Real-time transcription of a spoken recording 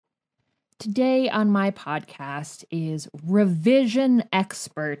Today on my podcast is revision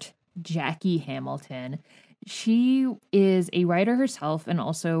expert Jackie Hamilton. She is a writer herself and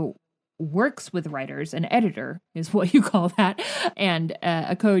also works with writers, an editor is what you call that, and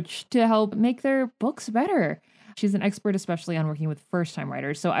a coach to help make their books better. She's an expert, especially on working with first-time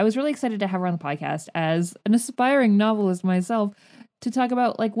writers. So I was really excited to have her on the podcast as an aspiring novelist myself to talk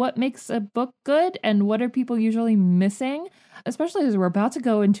about like what makes a book good and what are people usually missing, especially as we're about to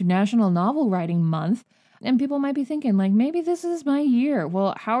go into National Novel Writing Month. And people might be thinking like, maybe this is my year.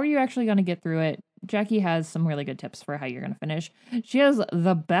 Well, how are you actually going to get through it? Jackie has some really good tips for how you're going to finish. She has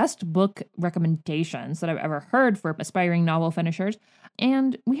the best book recommendations that I've ever heard for aspiring novel finishers.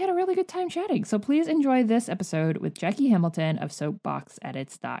 And we had a really good time chatting. So please enjoy this episode with Jackie Hamilton of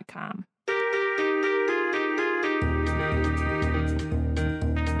SoapboxEdits.com.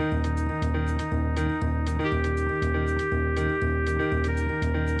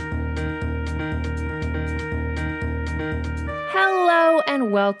 Hello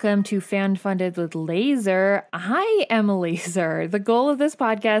and welcome to Fan Funded with Laser. I am Laser. The goal of this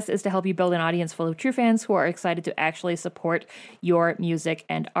podcast is to help you build an audience full of true fans who are excited to actually support your music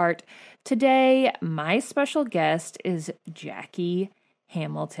and art. Today, my special guest is Jackie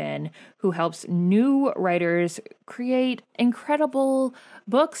Hamilton, who helps new writers create incredible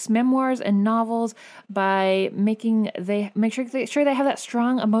books, memoirs, and novels by make sure they have that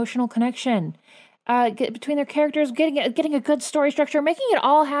strong emotional connection between their characters, getting a good story structure, making it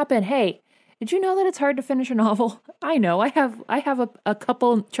all happen. Hey, did you know that it's hard to finish a novel? I know. I have a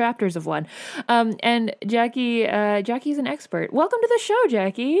couple chapters of one. And Jackie's an expert. Welcome to the show,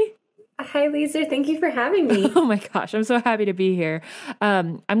 Jackie. Hi, Laser. Thank you for having me. Oh my gosh, I'm so happy to be here.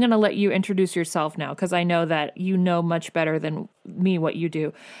 I'm going to let you introduce yourself now because I know that you know much better than me what you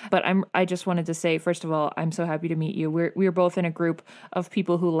do. But I just wanted to say, first of all, I'm so happy to meet you. We're both in a group of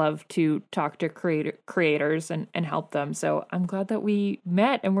people who love to talk to creators and help them. So I'm glad that we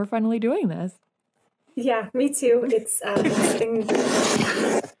met and we're finally doing this. Yeah, me too. It's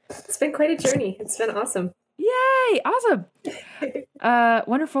been quite a journey. It's been awesome. Yay! Awesome.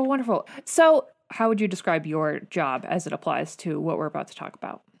 Wonderful. So how would you describe your job as it applies to what we're about to talk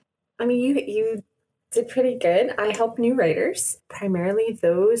about? I mean, you did pretty good. I help new writers, primarily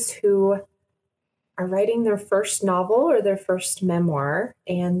those who are writing their first novel or their first memoir,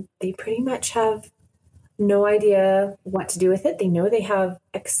 and they pretty much have no idea what to do with it. They know they have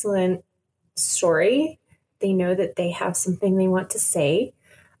excellent story. They know that they have something they want to say,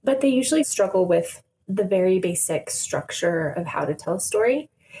 but they usually struggle with the very basic structure of how to tell a story.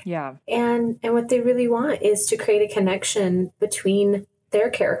 Yeah. And what they really want is to create a connection between their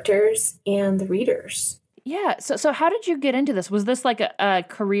characters and the readers. Yeah. So how did you get into this? Was this like a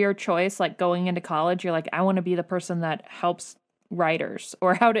career choice, like going into college? You're like, I want to be the person that helps writers,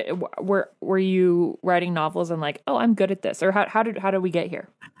 or were you writing novels and like, oh, I'm good at this, or how did we get here?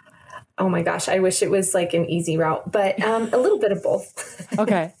 Oh my gosh, I wish it was like an easy route, but a little bit of both.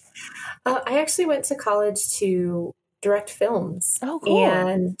 Okay. I actually went to college to direct films. Oh, cool.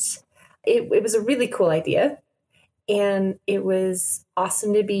 And it was a really cool idea. And it was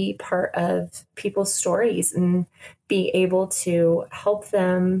awesome to be part of people's stories and be able to help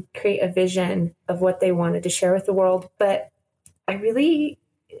them create a vision of what they wanted to share with the world. But I really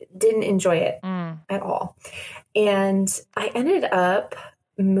didn't enjoy it at all. And I ended up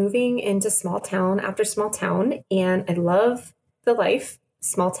moving into small town after small town. And I love the life.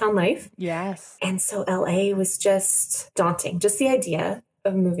 Small town life. Yes. And so LA was just daunting. Just the idea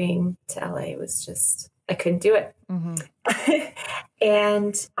of moving to LA was just, I couldn't do it. Mm-hmm.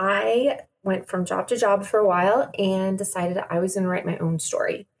 And I went from job to job for a while and decided I was going to write my own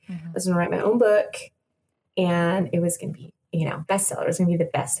story. Mm-hmm. I was going to write my own book and it was going to be, bestseller. It was going to be the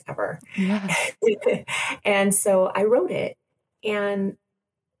best ever. Yeah. And so I wrote it. And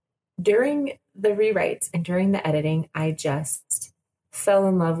during the rewrites and during the editing, I just fell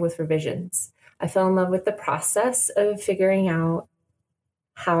in love with revisions. I fell in love with the process of figuring out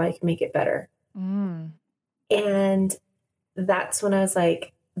how I can make it better. And that's when I was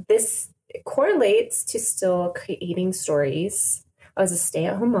like, this correlates to still creating stories. I was a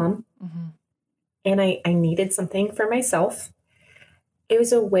stay-at-home mom, and I needed something for myself. It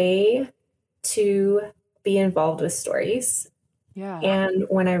was a way to be involved with stories. Yeah. And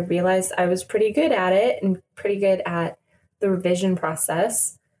when I realized I was pretty good at it and pretty good at the revision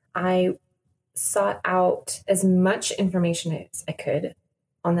process, I sought out as much information as I could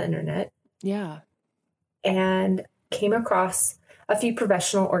on the internet. Yeah. And came across a few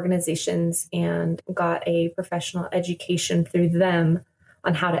professional organizations and got a professional education through them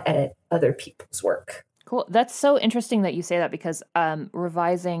on how to edit other people's work. Cool. That's so interesting that you say that because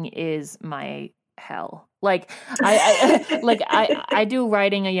revising is my hell. Like I do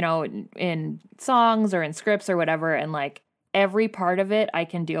writing, in songs or in scripts or whatever, and like every part of it I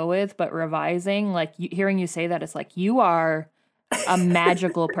can deal with, but revising, like hearing you say that, it's like you are a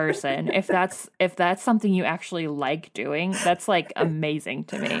magical person. If that's something you actually like doing, that's like amazing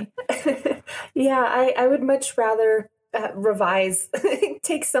to me. Yeah, I would much rather revise,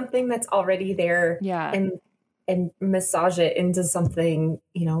 take something that's already there Yeah. and massage it into something,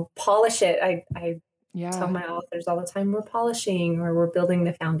 polish it. I tell Yeah. my authors all the time, we're polishing or we're building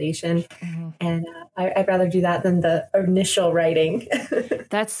the foundation. Mhm. And I'd rather do that than the initial writing.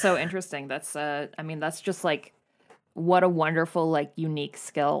 That's so interesting. That's just like what a wonderful, like, unique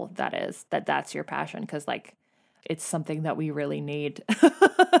skill that is, that's your passion, because like it's something that we really need.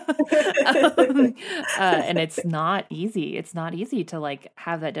 And it's not easy to like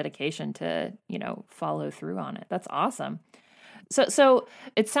have that dedication to follow through on it. That's awesome. So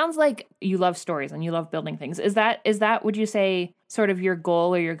it sounds like you love stories and you love building things. Is that would you say sort of your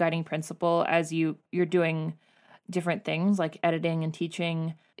goal or your guiding principle as you're doing different things like editing and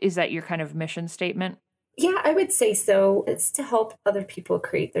teaching? Is that your kind of mission statement? Yeah, I would say so. It's to help other people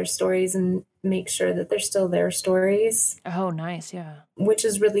create their stories and make sure that they're still their stories, Oh, nice. Yeah. which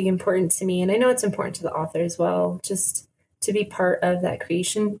is really important to me. And I know it's important to the author as well, just to be part of that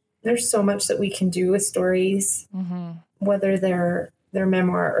creation. There's so much that we can do with stories, Mm-hmm. whether they're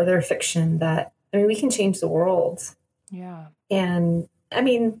memoir or they're fiction, that we can change the world. Yeah. And I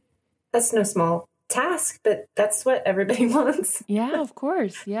mean, that's no small task, but that's what everybody wants. Yeah, of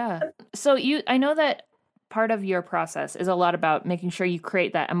course. Yeah. So I know that part of your process is a lot about making sure you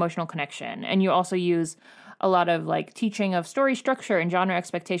create that emotional connection. And you also use a lot of like teaching of story structure and genre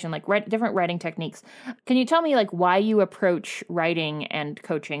expectation, like different writing techniques. Can you tell me like why you approach writing and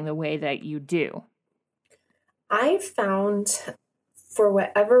coaching the way that you do? I found, for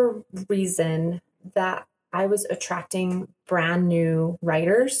whatever reason, that I was attracting brand new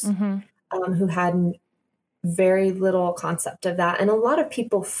writers Mm-hmm. who had very little concept of that. And a lot of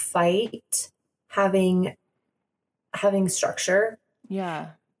people fight having structure. Yeah.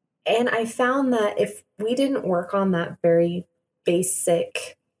 And I found that if we didn't work on that very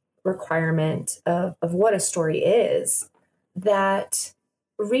basic requirement of what a story is, that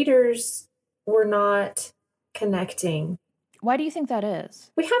readers were not connecting. Why do you think that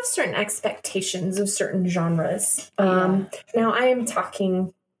is? We have certain expectations of certain genres. Yeah. Now I am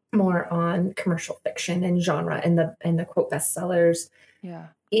talking more on commercial fiction and genre and the quote bestsellers, Yeah.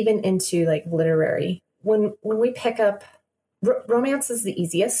 even into like literary. When we pick up romance is the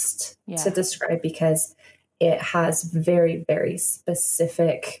easiest Yeah. to describe because it has very, very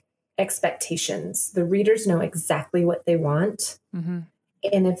specific expectations. The readers know exactly what they want. Mm-hmm.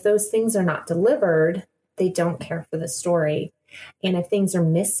 And if those things are not delivered, they don't care for the story. And if things are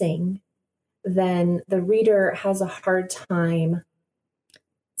missing, then the reader has a hard time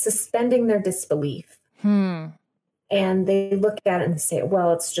suspending their disbelief. And they look at it and say,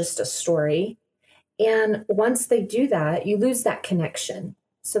 well, it's just a story. And once they do that, you lose that connection.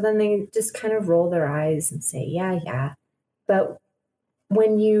 So then they just kind of roll their eyes and say, yeah, yeah. But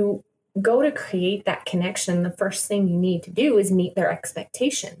when you go to create that connection, the first thing you need to do is meet their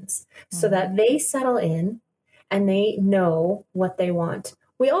expectations so that they settle in and they know what they want.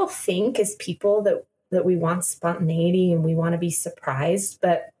 We all think as people that we want spontaneity and we want to be surprised,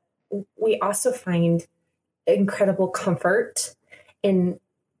 but we also find incredible comfort in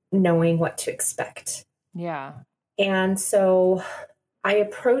knowing what to expect. Yeah. And so I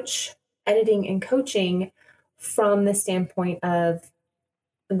approach editing and coaching from the standpoint of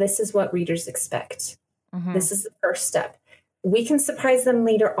this is what readers expect. Mm-hmm. This is the first step. We can surprise them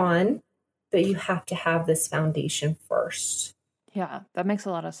later on, but you have to have this foundation first. Yeah, that makes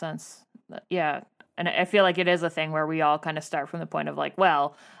a lot of sense. Yeah. And I feel like it is a thing where we all kind of start from the point of like,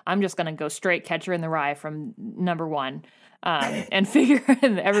 well, I'm just going to go straight Catcher in the Rye from number one and figure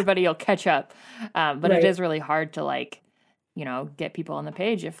and everybody will catch up. But Right. It is really hard to like, get people on the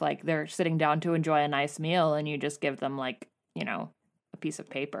page if like they're sitting down to enjoy a nice meal and you just give them like, a piece of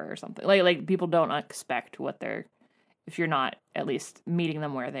paper or something. Like people don't expect if you're not at least meeting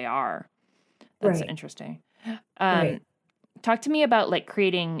them where they are. That's Right. interesting. Right. Talk to me about like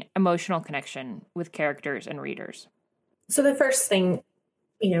creating emotional connection with characters and readers. So the first thing,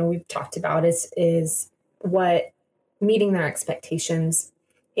 we've talked about is what meeting their expectations.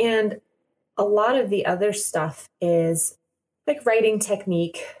 And a lot of the other stuff is like writing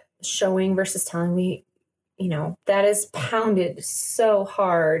technique, showing versus telling. That is pounded so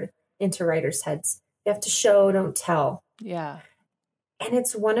hard into writers' heads. You have to show, don't tell. Yeah. And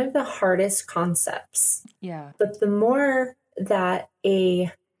it's one of the hardest concepts. Yeah. But the more that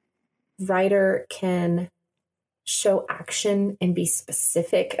a writer can show action and be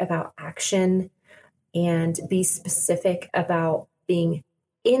specific about action and be specific about being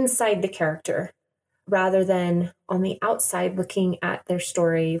inside the character rather than on the outside looking at their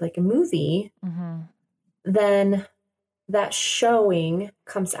story like a movie, then that showing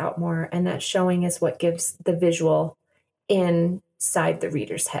comes out more. And that showing is what gives the visual inside the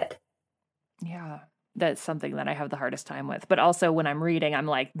reader's head. Yeah. That's something that I have the hardest time with. But also when I'm reading, I'm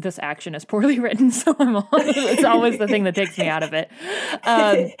like, this action is poorly written. So it's always the thing that takes me out of it.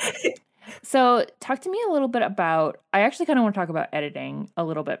 So talk to me a little bit about, I actually kind of want to talk about editing a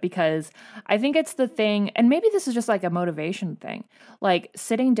little bit because I think it's the thing, and maybe this is just like a motivation thing, like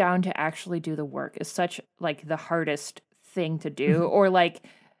sitting down to actually do the work is such like the hardest thing to do, or like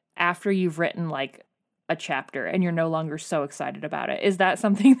after you've written like a chapter and you're no longer so excited about it. Is that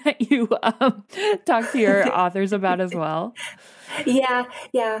something that you talk to your authors about as well? Yeah.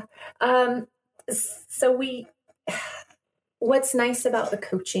 So what's nice about the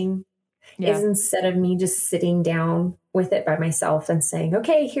coaching is instead of me just sitting down with it by myself and saying,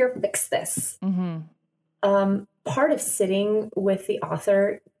 okay, here, fix this. Part of sitting with the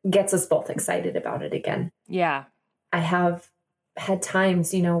author gets us both excited about it again. Yeah. I have had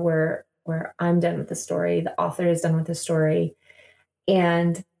times, where I'm done with the story, the author is done with the story.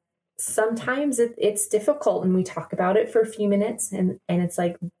 And sometimes it's difficult and we talk about it for a few minutes and it's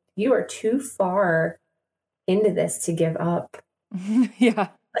like, you are too far into this to give up. Yeah.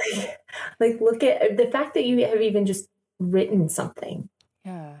 Like look at the fact that you have even just written something.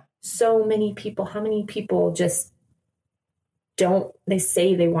 Yeah. So many people, how many people just they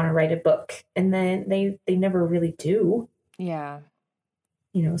say they want to write a book and then they never really do. Yeah.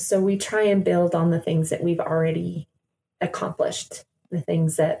 So we try and build on the things that we've already accomplished, the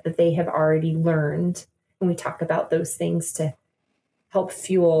things that they have already learned. And we talk about those things to help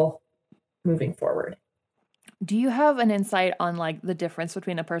fuel moving forward. Do you have an insight on like the difference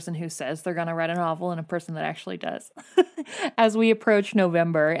between a person who says they're going to write a novel and a person that actually does? As we approach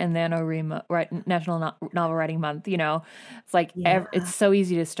November and NaNoWriMo, National Novel Writing Month, it's like it's so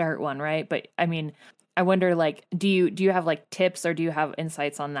easy to start one, right? But I mean, I wonder, like, do you have like tips or do you have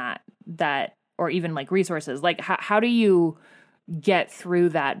insights on that or even like resources? Like, how do you get through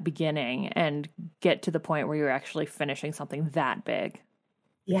that beginning and get to the point where you're actually finishing something that big?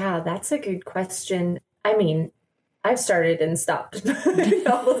 Yeah, that's a good question. I mean, I've started and stopped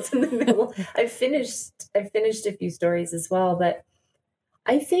novels in the middle. I've finished a few stories as well, but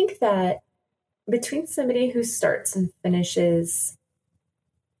I think that between somebody who starts and finishes,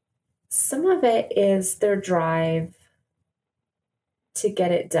 some of it is their drive to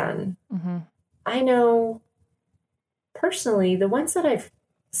get it done. I know personally, the ones that I've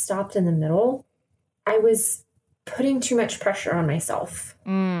stopped in the middle, I was putting too much pressure on myself.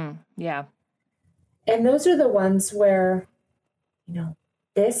 Yeah. And those are the ones where,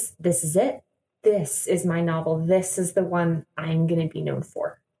 this is it. This is my novel. This is the one I'm going to be known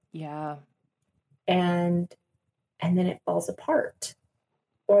for. Yeah. And then it falls apart.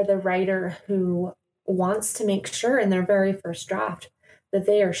 Or the writer who wants to make sure in their very first draft that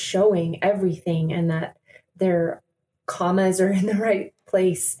they are showing everything and that their commas are in the right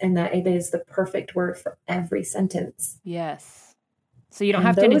place and that it is the perfect word for every sentence. Yes. So you don't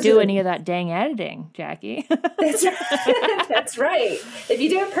have to do any of that dang editing, Jackie. That's right. That's right. If you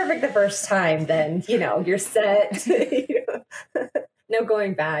do it perfect the first time, then, you're set. No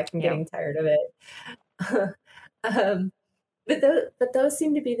going back and getting tired of it. But those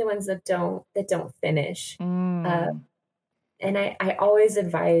seem to be the ones that don't finish. And I always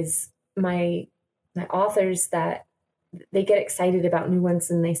advise my authors that they get excited about new ones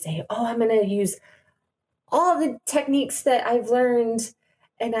and they say, oh, I'm going to use all the techniques that I've learned.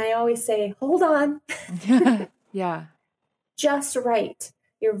 And I always say, hold on. Yeah. Just write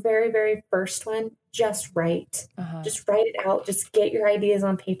your very, very first one. Just write. Just write it out. Just get your ideas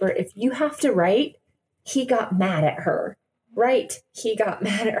on paper. If you have to write, he got mad at her. Right. He got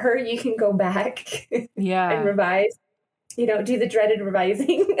mad at her. You can go back and revise, do the dreaded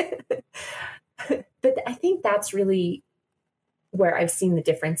revising. But I think that's really where I've seen the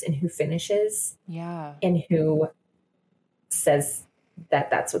difference in who finishes and who says that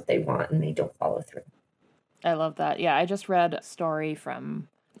that's what they want and they don't follow through. I love that. Yeah. I just read a story from,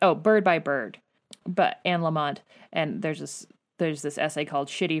 Bird by Bird, but Anne Lamott. And there's this essay called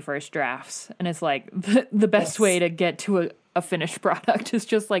Shitty First Drafts. And it's like the best way to get to a finished product is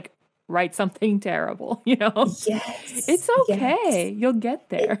just like write something terrible, Yes. It's okay. Yes. You'll get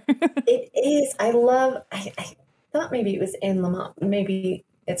there. It is. I love, thought maybe it was Anne Lamott. Maybe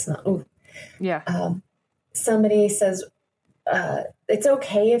it's not. Ooh. Yeah. Somebody says, it's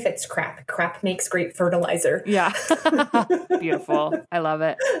okay if it's crap. Crap makes great fertilizer. Yeah. Beautiful. I love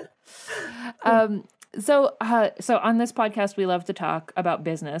it. So on this podcast, we love to talk about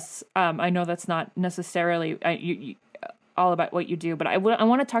business. I know that's not necessarily all about what you do, but I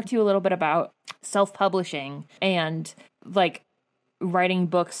want to talk to you a little bit about self-publishing and like writing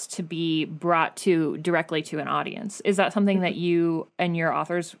books to be brought directly to an audience. Is that something that you and your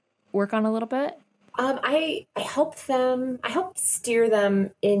authors work on a little bit? I help steer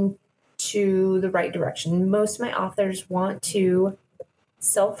them into the right direction. Most of my authors want to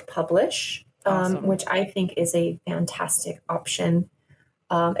self-publish, Awesome. which I think is a fantastic option,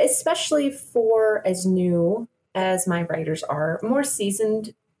 especially for as new as my writers are. More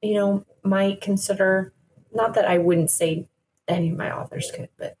seasoned, might consider, not that I wouldn't say any of my authors could,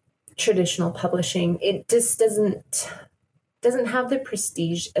 but traditional publishing, it just doesn't have the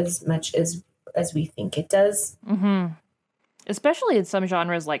prestige as much as we think it does. Mm-hmm. Especially in some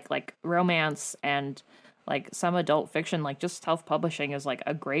genres like romance and like some adult fiction, like just self-publishing is like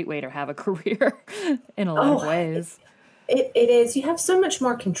a great way to have a career in a lot of ways. It is. You have so much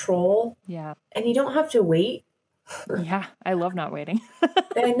more control. Yeah. And you don't have to wait. Yeah. I love not waiting.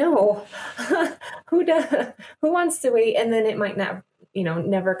 I know. Who wants to wait? And then it might not,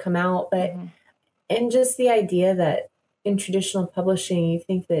 never come out. But, and just the idea that in traditional publishing, you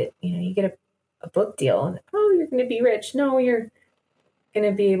think that, you get a book deal and, you're going to be rich. No, you're going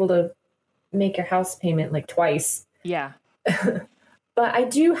to be able to make your house payment like twice. Yeah. But I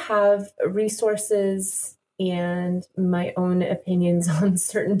do have resources and my own opinions on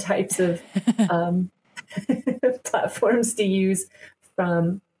certain types of platforms to use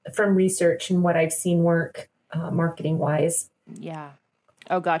from research and what I've seen work marketing wise. Yeah.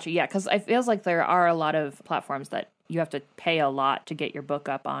 Oh, gotcha. Yeah. Because it feels like there are a lot of platforms that you have to pay a lot to get your book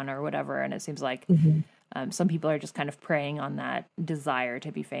up on or whatever. And it seems like some people are just kind of preying on that desire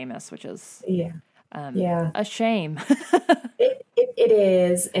to be famous, which is a shame. It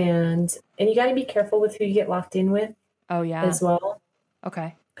is. And you got to be careful with who you get locked in with. Oh, yeah. As well.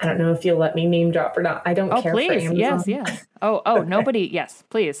 Okay. I don't know if you'll let me name drop or not. I don't care please. for Amazon. Yes, yes. Oh, nobody. Yes,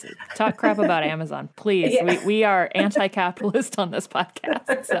 please. Talk crap about Amazon. Please. Yeah. We are anti-capitalist on this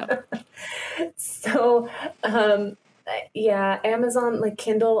podcast. So, Amazon, like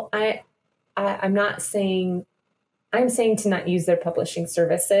Kindle, I'm not saying, I'm saying to not use their publishing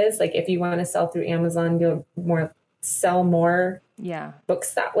services. Like if you want to sell through Amazon, you'll sell more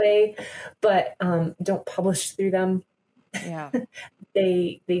books that way, but don't publish through them. Yeah.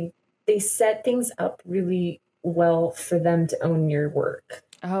 They set things up really well for them to own your work.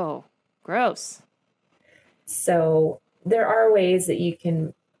 Oh, gross. So there are ways that you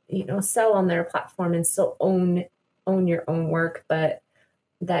can, sell on their platform and still own your own work, but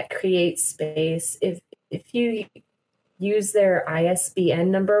that creates space. If you use their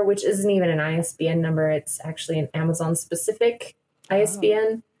ISBN number, which isn't even an ISBN number, it's actually an Amazon specific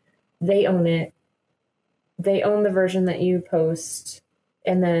ISBN. They own it. They own the version that you post.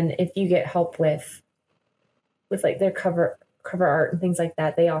 And then if you get help with like their cover art and things like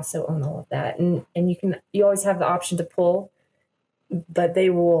that, they also own all of that. And you always have the option to pull, but they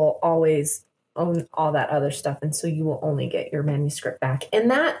will always own all that other stuff. And so you will only get your manuscript back.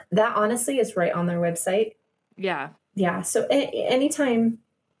 And that honestly is right on their website. Yeah. Yeah. So anytime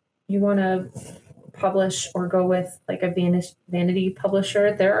you want to publish or go with like a vanity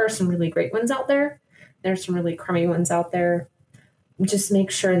publisher, there are some really great ones out there. There's some really crummy ones out there. Just make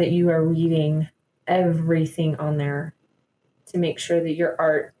sure that you are reading everything on there to make sure that your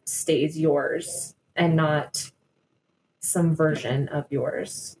art stays yours and not some version of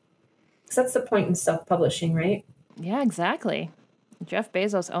yours. Because that's the point in self-publishing, right? Yeah, exactly. Jeff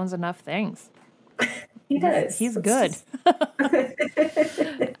Bezos owns enough things. He does. He's good.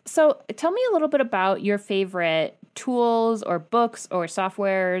 So tell me a little bit about your favorite tools or books or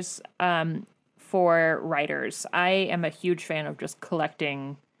softwares for writers. I am a huge fan of just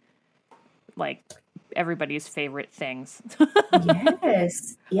collecting like everybody's favorite things.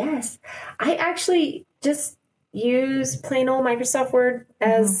 Yes. I actually just use plain old Microsoft Word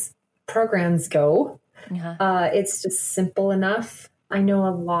as programs go. It's just simple enough. I know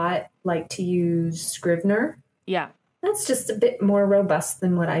a lot like to use Scrivener. Yeah. That's just a bit more robust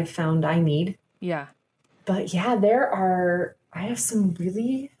than what I've found I need. Yeah. But yeah, I have some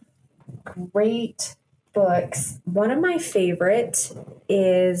really great books. One of my favorite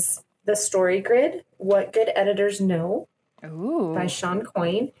is The Story Grid, What Good Editors Know. Ooh. By Sean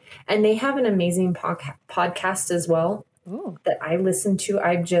Coyne. And they have an amazing podcast as well. Ooh. That I listen to.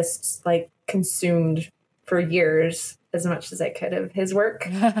 I've just like consumed for years as much as I could of his work.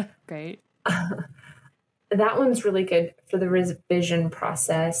 Great. That one's really good for the revision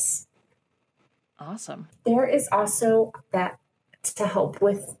process. Awesome. There is also that to help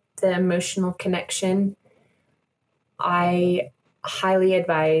with the emotional connection. I highly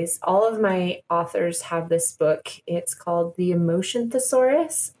advise all of my authors have this book. It's called The Emotion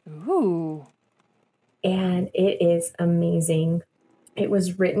Thesaurus. Ooh. And it is amazing. It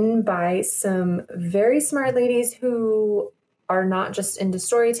was written by some very smart ladies who are not just into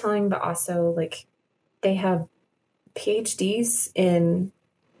storytelling, but also like they have PhDs in,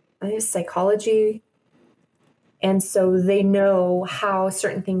 I think, psychology. And so they know how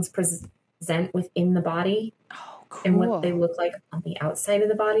certain things present within the body. Oh, cool. And what they look like on the outside of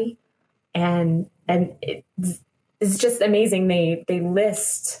the body. And it's just amazing. They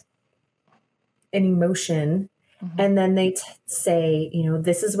list an emotion, and then they say, you know,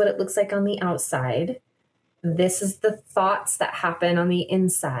 this is what it looks like on the outside. This is the thoughts that happen on the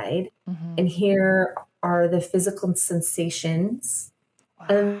inside. And here are the physical sensations. Wow.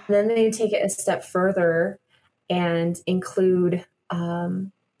 And then they take it a step further and include,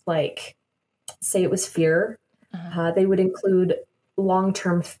 like, say it was fear. They would include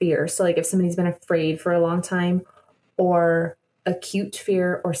long-term fear. So like if somebody's been afraid for a long time, or acute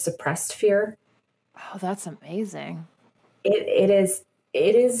fear or suppressed fear. Oh, that's amazing. It is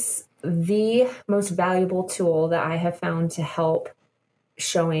the most valuable tool that I have found to help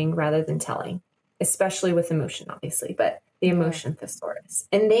showing rather than telling, especially with emotion, obviously, but the Emotion Thesaurus.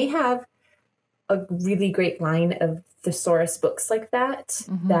 And they have a really great line of thesaurus books like that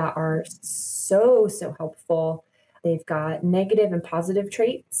that are so helpful. They've got negative and positive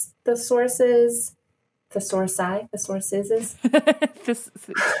traits, thesauruses. Thesauruses.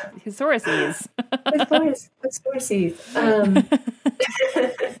 Thesauruses.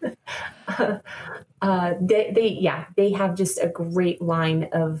 They have just a great line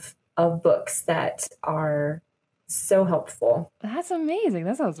of books that are so helpful. That's amazing.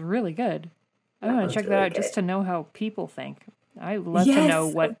 That sounds really good. I want to check that out just to know how people think. I love to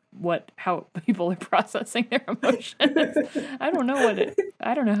know how people are processing their emotions. I don't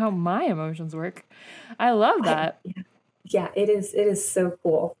know how my emotions work. I love that. Yeah, it is so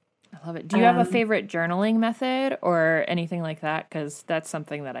cool. I love it. Do you have a favorite journaling method or anything like that? Because that's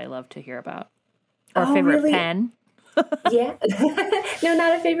something that I love to hear about. Or a favorite pen? Yeah. No,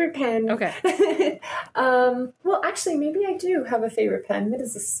 not a favorite pen. Okay. Well, actually, maybe I do have a favorite pen. What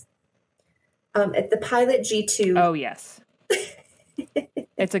is this? At the Pilot G2. Oh, yes.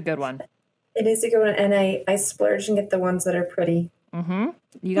 It's a good one. It is a good one. And I splurge and get the ones that are pretty. Mm-hmm.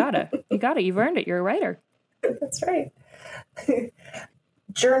 You gotta. You've earned it. You're a writer. That's right.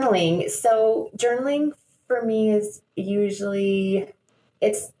 Journaling. So journaling for me is usually,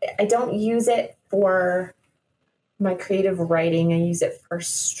 I don't use it for my creative writing. I use it for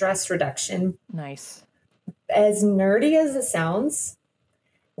stress reduction. Nice. As nerdy as it sounds,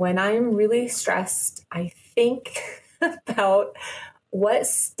 when I'm really stressed, I think about what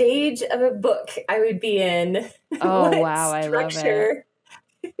stage of a book I would be in. Oh, wow. I love it.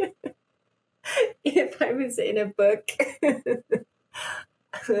 If I was in a book.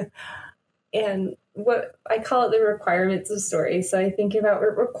 And what I call it the requirements of story. So I think about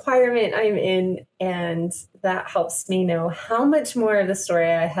what requirement I'm in, and that helps me know how much more of the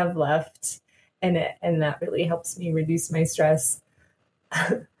story I have left. And that really helps me reduce my stress.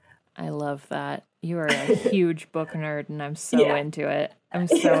 I love that. You are a huge book nerd, and I'm so into it. I'm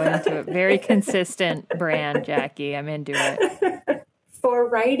so into it. Very consistent brand, Jackie. I'm into it. For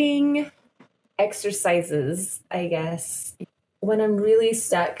writing exercises, I guess, when I'm really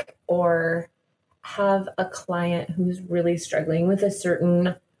stuck or have a client who's really struggling with a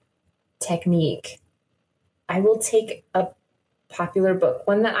certain technique, I will take a popular book,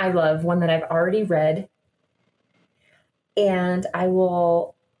 one that I love, one that I've already read, and I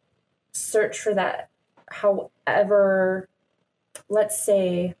will search for that. However, let's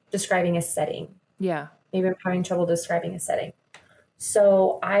say describing a setting. Yeah. Maybe I'm having trouble describing a setting.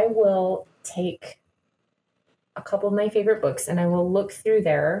 So I will take a couple of my favorite books and I will look through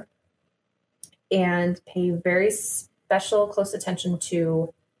there and pay very special close attention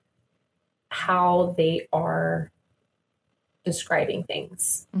to how they are describing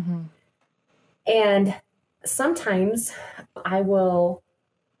things. Mm-hmm. And sometimes I will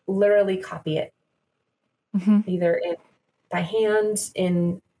literally copy it, either by hand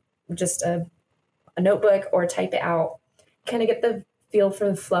in just a notebook, or type it out, kind of get the feel for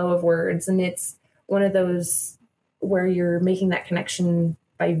the flow of words. And it's one of those where you're making that connection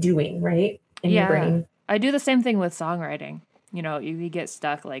by doing, right? In your brain. I do the same thing with songwriting. you know, if you get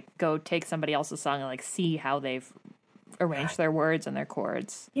stuck, like go take somebody else's song and like see how they've arranged their words and their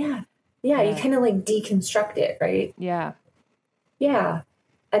chords. Yeah. Yeah. You kind of like deconstruct it, right? Yeah. Yeah.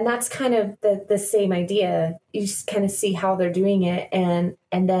 And that's kind of the same idea. You just kind of see how they're doing it. And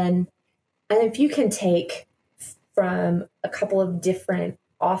if you can take from a couple of different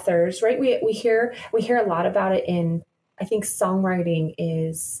authors, right? We hear a lot about it in, I think songwriting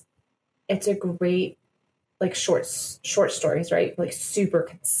it's a great, like short stories, right? Like super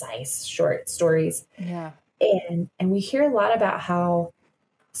concise short stories. Yeah. And we hear a lot about how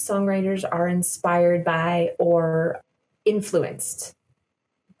songwriters are inspired by or influenced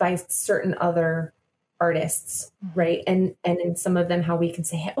by certain other artists, right? And in some of them, how we can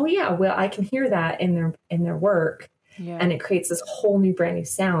say, oh yeah, well, I can hear that in their work. Yeah. And it creates this whole new brand new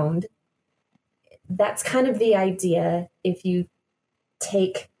sound. That's kind of the idea. If you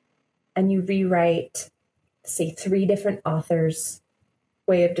take and you rewrite, say, 3 different authors'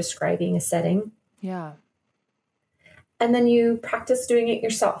 way of describing a setting. Yeah. And then you practice doing it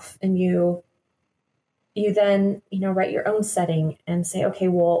yourself, and you then, write your own setting and say, okay,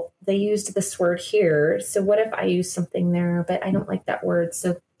 well, they used this word here. So what if I use something there, but I don't like that word.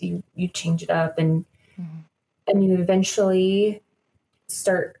 So you change it up, and you eventually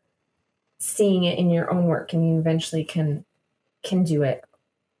start seeing it in your own work, and you eventually can do it,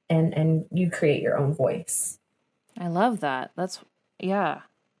 and you create your own voice. I love that.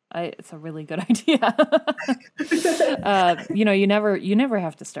 It's a really good idea. You never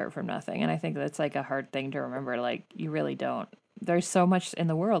have to start from nothing. And I think that's like a hard thing to remember. Like, you really don't. There's so much in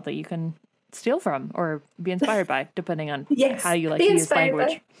the world that you can steal from or be inspired by, depending on how you like to use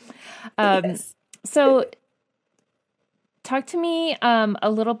language. Yes. So talk to me a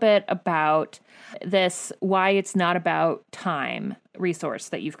little bit about this, why it's not about time resource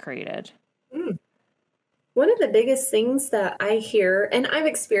that you've created. One of the biggest things that I hear, and I've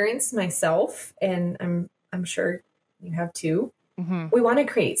experienced myself, and I'm sure you have too, we want to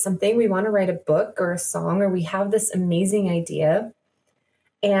create something. We want to write a book or a song, or we have this amazing idea.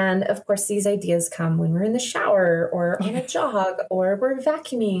 And of course, these ideas come when we're in the shower or on a jog, or we're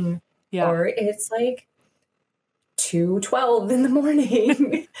vacuuming, or it's like 2:12 in the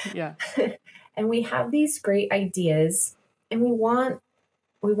morning. Yeah. And we have these great ideas, and we want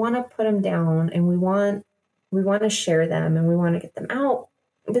to put them down, and we want to share them, and we want to get them out.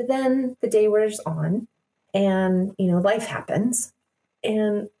 But then the day wears on, and life happens,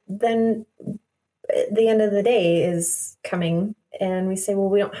 and then the end of the day is coming, and we say, well,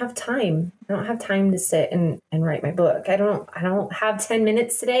 we don't have time. I don't have time to sit and write my book. I don't have 10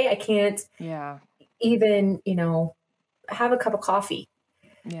 minutes today. I can't even, have a cup of coffee.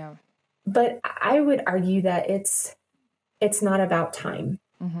 Yeah. But I would argue that it's not about time.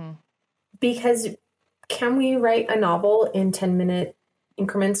 Because can we write a novel in 10-minute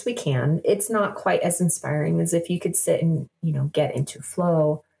increments? We can. It's not quite as inspiring as if you could sit and, get into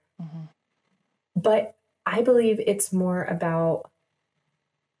flow. But I believe it's more about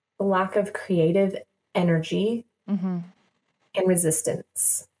the lack of creative energy and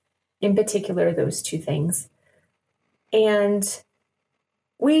resistance. In particular, those 2 things. And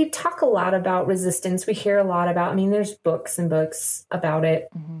we talk a lot about resistance. We hear a lot about, there's books and books about it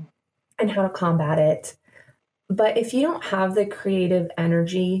and how to combat it. But if you don't have the creative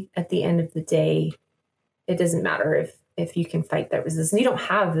energy at the end of the day, it doesn't matter if you can fight that resistance. You don't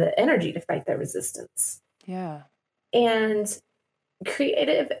have the energy to fight that resistance. Yeah. And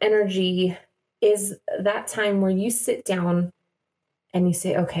creative energy is that time where you sit down and you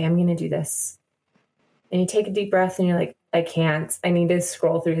say, okay, I'm going to do this. And you take a deep breath and you're like, I can't. I need to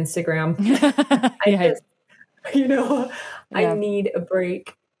scroll through Instagram. I need a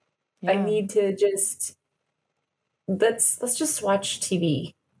break. I need to just, let's just watch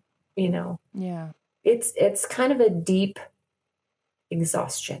TV, Yeah. It's kind of a deep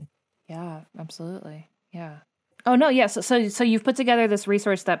exhaustion. Yeah, absolutely. Yeah. Oh no. Yes. So you've put together this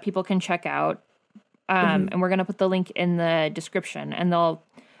resource that people can check out. And we're going to put the link in the description, and they'll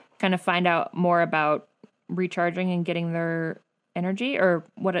kind of find out more about recharging and getting their energy, or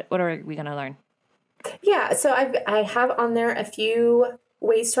what are we going to learn? Yeah. So I have on there a few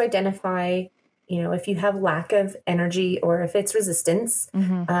ways to identify, if you have lack of energy or if it's resistance,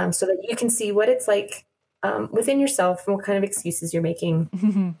 so that you can see what it's like within yourself and what kind of excuses you're making.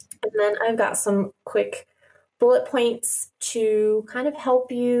 And then I've got some quick bullet points to kind of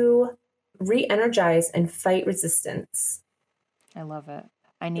help you re-energize and fight resistance. I love it.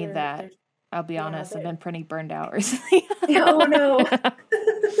 I need that. I'll be honest. I've been pretty burned out recently. Oh no.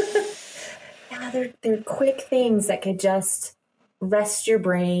 They're quick things that could just rest your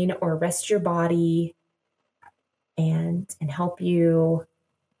brain or rest your body. and help you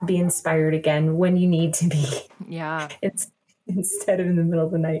be inspired again when you need to be. Yeah. Instead of in the middle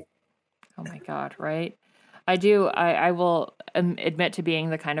of the night. Oh my God, right? I will admit to being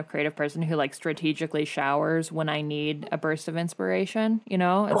the kind of creative person who like strategically showers when I need a burst of inspiration, you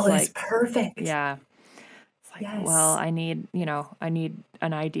know? It's that's perfect. Yeah. It's like, well, I need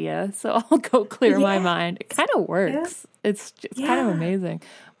an idea, so I'll go clear my mind. It kind of works. Yeah. It's kind of amazing.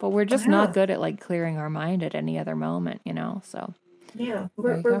 But we're just not good at like clearing our mind at any other moment, you know? So yeah,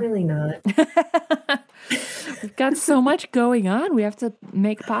 we're really not. We've got so much going on. We have to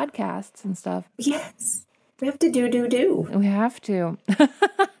make podcasts and stuff. Yes. We have to do. We have to.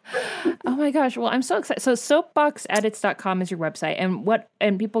 Oh my gosh. Well, I'm so excited. So soapboxedits.com is your website,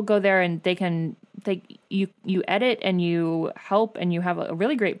 and people go there and you edit and you help, and you have a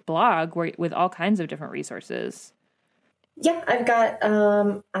really great blog with all kinds of different resources. Yeah, I've got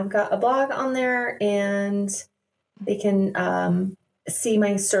a blog on there, and they can see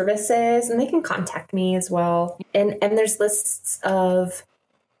my services, and they can contact me as well. And there's lists of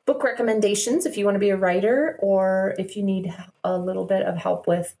book recommendations if you want to be a writer, or if you need a little bit of help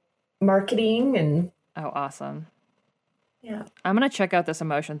with marketing. And oh, awesome. Yeah. I'm going to check out this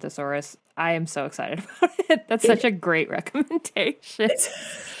Emotion Thesaurus. I am so excited about it. That's such a great recommendation.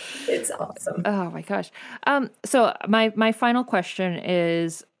 It's awesome. Oh my gosh. So my final question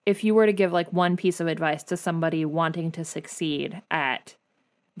is, if you were to give like one piece of advice to somebody wanting to succeed at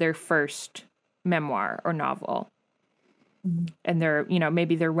their first memoir or novel, and they're,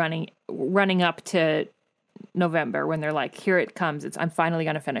 maybe they're running up to November when they're like, here it comes, I'm finally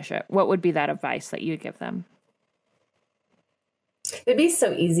going to finish it. What would be that advice that you'd give them? It'd be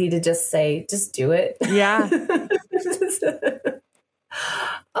so easy to just say, just do it. Yeah.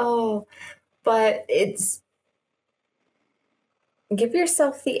 But it's, give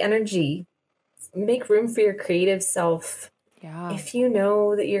yourself the energy, make room for your creative self. Yeah. If you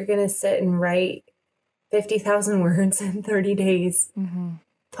know that you're going to sit and write 50,000 words in 30 days,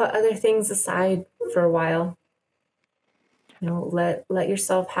 put other things aside for a while. Let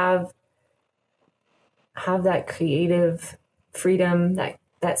yourself have that creative freedom,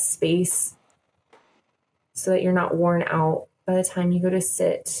 that space, so that you're not worn out by the time you go to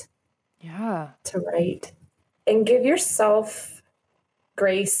sit to write. And give yourself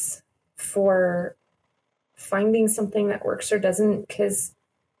grace for finding something that works or doesn't, because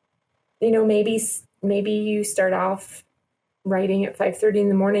maybe you start off writing at 5:30 in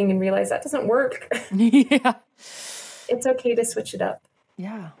the morning and realize that doesn't work. Yeah. It's okay to switch it up.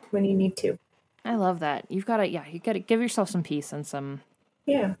 Yeah. When you need to. I love that. You got to give yourself some peace and some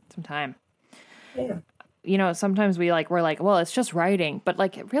time. Yeah. Sometimes we're like, well, it's just writing, but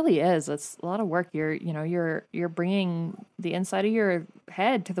like, it really is. It's a lot of work. You're bringing the inside of your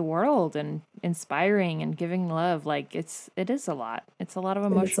head to the world and inspiring and giving love. Like it is a lot. It's a lot of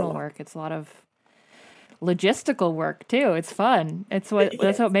emotional work. It's a lot of logistical work too. It's fun. That's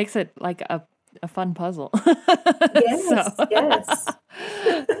what makes it like a fun puzzle. Yes.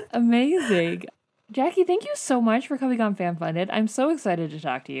 Amazing. Jackie, thank you so much for coming on Fan Funded. I'm so excited to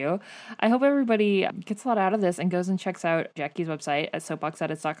talk to you. I hope everybody gets a lot out of this and goes and checks out Jackie's website at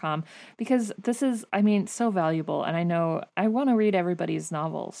soapboxedits.com, because this is, so valuable. And I know I want to read everybody's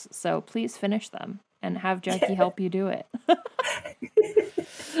novels. So please finish them and have Jackie help you do it.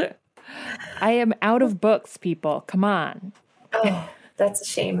 I am out of books, people. Come on. Oh, that's a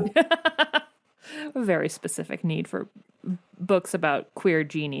shame. A very specific need for books about queer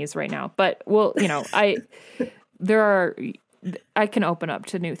genies right now, but I can open up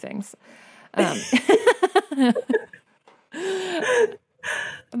to new things.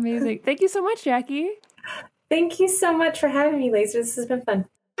 Amazing. Thank you so much, Jackie. Thank you so much for having me, Laser. This has been fun.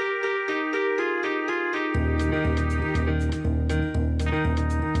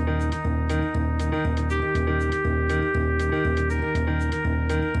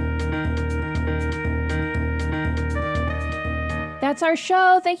 That's our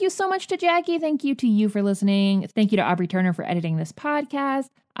show. Thank you so much to Jackie. Thank you to you for listening. Thank you to Aubrey Turner for editing this podcast.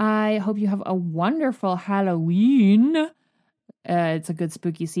 I hope you have a wonderful Halloween. It's a good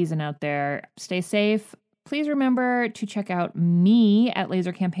spooky season out there. Stay safe. Please remember to check out me at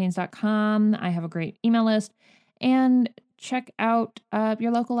lasercampaigns.com. I have a great email list. And check out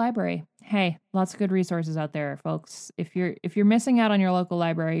your local library. Hey, lots of good resources out there, folks. If you're missing out on your local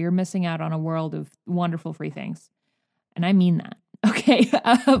library, you're missing out on a world of wonderful free things. And I mean that. Okay,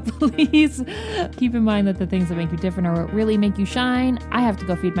 please keep in mind that the things that make you different are what really make you shine. I have to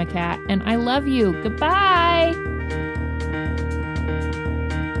go feed my cat, and I love you. Goodbye.